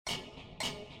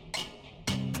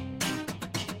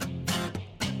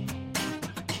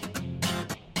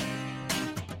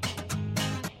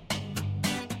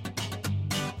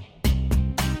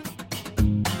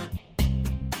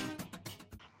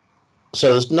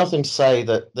So there's nothing to say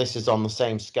that this is on the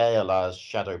same scale as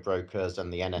Shadow Brokers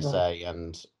and the NSA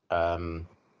and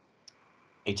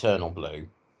Eternal Blue,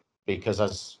 because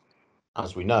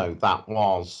as we know, that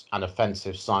was an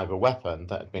offensive cyber weapon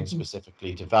that had been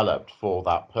specifically developed for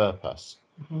that purpose.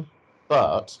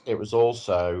 But it was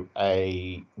also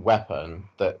a weapon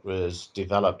that was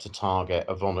developed to target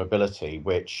a vulnerability,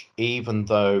 which, even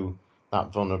though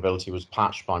that vulnerability was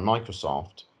patched by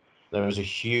Microsoft, there was a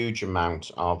huge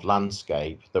amount of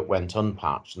landscape that went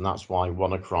unpatched, and that's why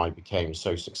WannaCry became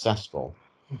so successful.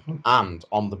 And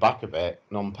on the back of it,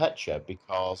 NotPetya,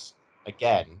 because,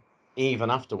 again, even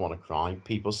after WannaCry,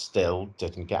 people still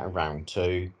didn't get around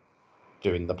to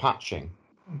doing the patching.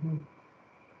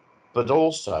 But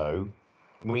also,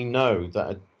 we know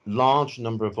that a large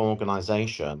number of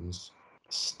organizations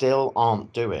still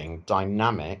aren't doing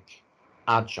dynamic,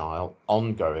 agile,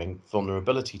 ongoing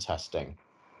vulnerability testing.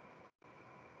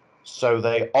 So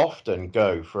they often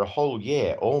go for a whole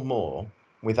year or more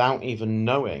without even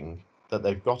knowing that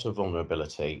they've got a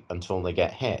vulnerability until they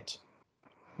get hit.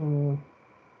 You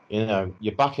know,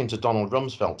 you're back into Donald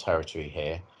Rumsfeld territory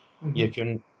here. You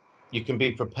can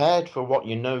be prepared for what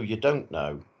you know you don't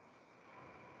know.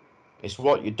 It's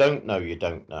what you don't know you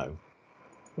don't know.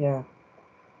 Yeah.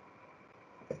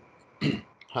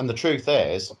 And the truth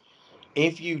is,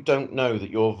 if you don't know that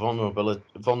you're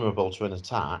vulnerable to an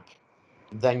attack,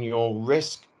 then your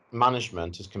risk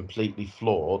management is completely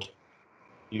flawed.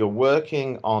 You're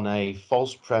working on a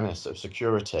false premise of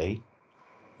security.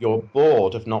 You're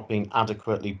bored of not being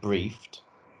adequately briefed,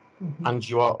 and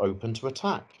you are open to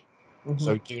attack.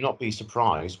 So do not be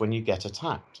surprised when you get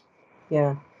attacked.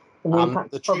 Yeah. And the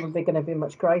impact's probably going to be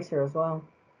much greater as well.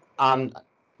 And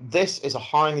this is a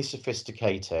highly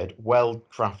sophisticated,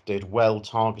 well-crafted,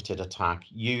 well-targeted attack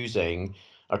using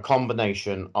a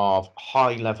combination of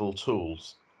high-level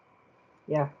tools.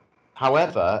 Yeah.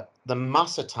 However, the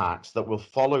mass attacks that will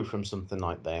follow from something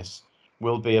like this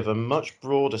will be of a much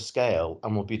broader scale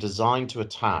and will be designed to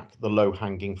attack the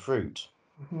low-hanging fruit.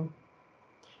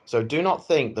 So do not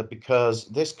think that because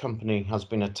this company has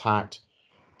been attacked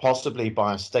possibly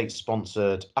by a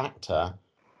state-sponsored actor,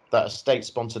 that a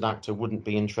state-sponsored actor wouldn't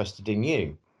be interested in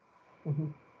you.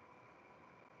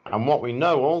 And what we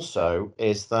know also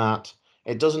is that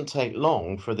it doesn't take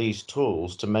long for these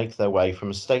tools to make their way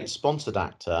from a state-sponsored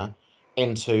actor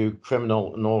into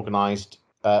criminal and organized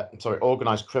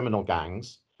criminal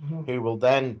gangs who will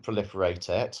then proliferate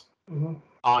it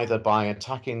either by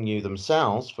attacking you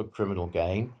themselves for criminal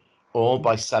gain or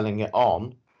by selling it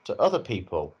on to other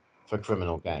people for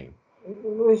criminal gain.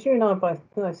 As you and I both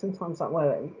know, sometimes that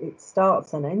way it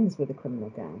starts and ends with a criminal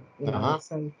gang. You know,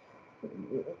 so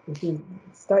if you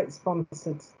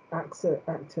state-sponsored actor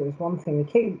is one thing.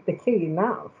 The key in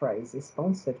that phrase is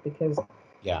sponsored, because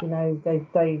you know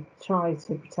they try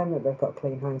to pretend that they've got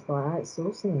clean hands by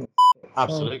outsourcing it.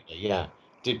 Absolutely, yeah.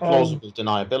 Plausible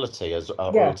deniability at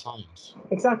all times.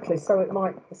 Exactly. So it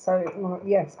might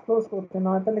yes, plausible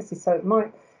deniability. So it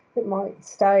might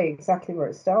stay exactly where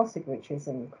it started, which is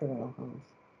in criminal hands.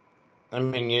 I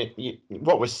mean,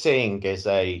 what we're seeing is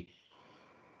a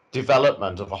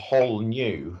development of a whole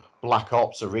new black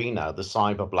ops arena, the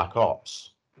cyber black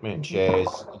ops, which is,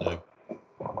 you know,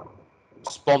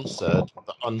 sponsored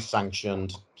but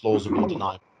unsanctioned, plausible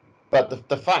denial. But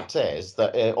the fact is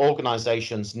that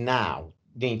organizations now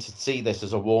need to see this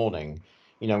as a warning.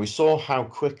 You know, we saw how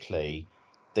quickly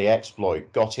the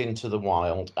exploit got into the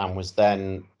wild and was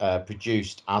then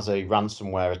produced as a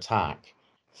ransomware attack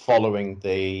following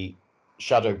the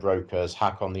Shadow Brokers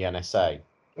hack on the NSA.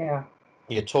 Yeah.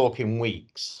 You're talking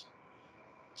weeks.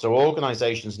 So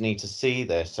organizations need to see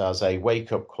this as a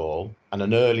wake-up call and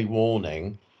an early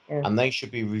warning, and they should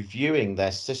be reviewing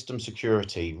their system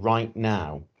security right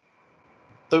now.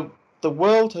 The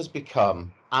world has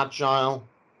become agile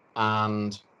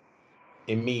and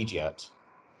immediate,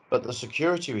 but the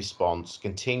security response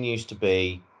continues to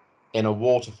be in a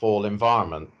waterfall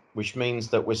environment, which means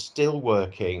that we're still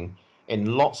working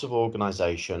in lots of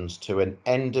organizations to an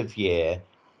end of year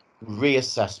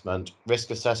reassessment,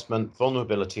 risk assessment,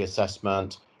 vulnerability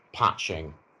assessment,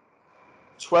 patching.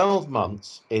 12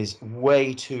 months is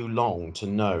way too long to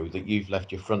know that you've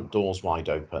left your front doors wide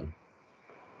open.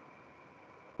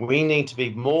 We need to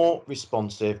be more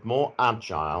responsive, more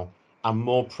agile, and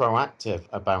more proactive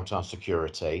about our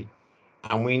security.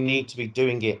 And we need to be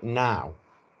doing it now,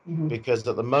 because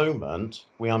at the moment,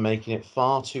 we are making it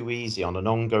far too easy on an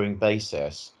ongoing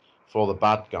basis for the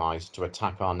bad guys to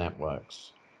attack our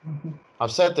networks.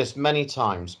 I've said this many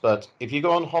times, but if you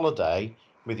go on holiday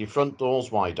with your front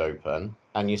doors wide open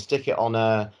and you stick it on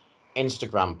a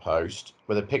Instagram post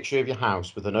with a picture of your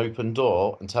house with an open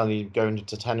door and telling you you're going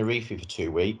to Tenerife for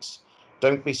 2 weeks,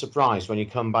 don't be surprised when you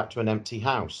come back to an empty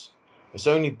house. It's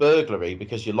only burglary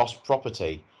because you lost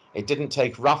property. It didn't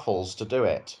take raffles to do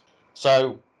it.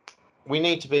 So we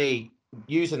need to be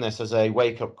using this as a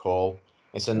wake-up call.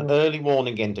 It's an early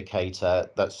warning indicator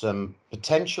that some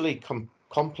potentially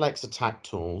complex attack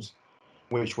tools,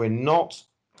 which we're not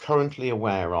currently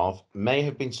aware of, may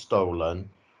have been stolen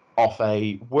off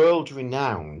a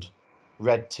world-renowned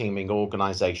red teaming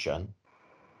organization.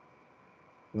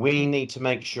 We need to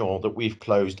make sure that we've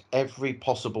closed every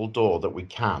possible door that we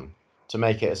can to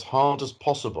make it as hard as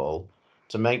possible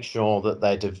to make sure that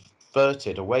they're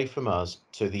diverted away from us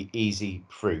to the easy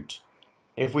fruit.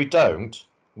 If we don't,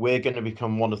 we're going to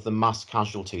become one of the mass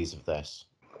casualties of this.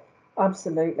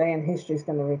 Absolutely, and history is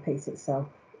going to repeat itself.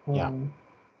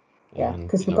 Yeah,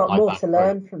 because we've got more to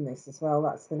learn from this as well.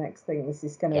 That's the next thing. This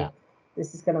is going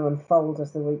to unfold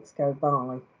as the weeks go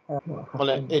by. Well,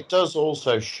 it does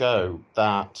also show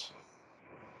that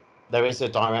there is a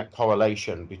direct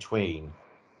correlation between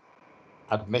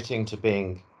admitting to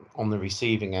being on the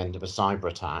receiving end of a cyber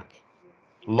attack,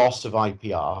 loss of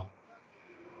IPR,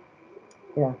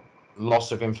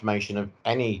 loss of information of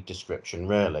any description,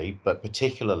 really, but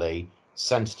particularly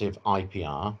sensitive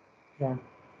IPR,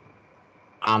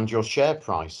 and your share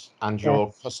price and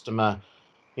your customer,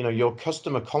 your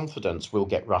customer confidence will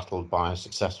get rattled by a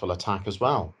successful attack as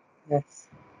well. Yes.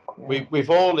 We've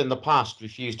all in the past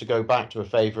refused to go back to a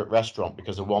favorite restaurant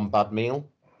because of one bad meal.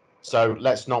 So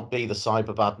let's not be the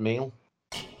cyber bad meal.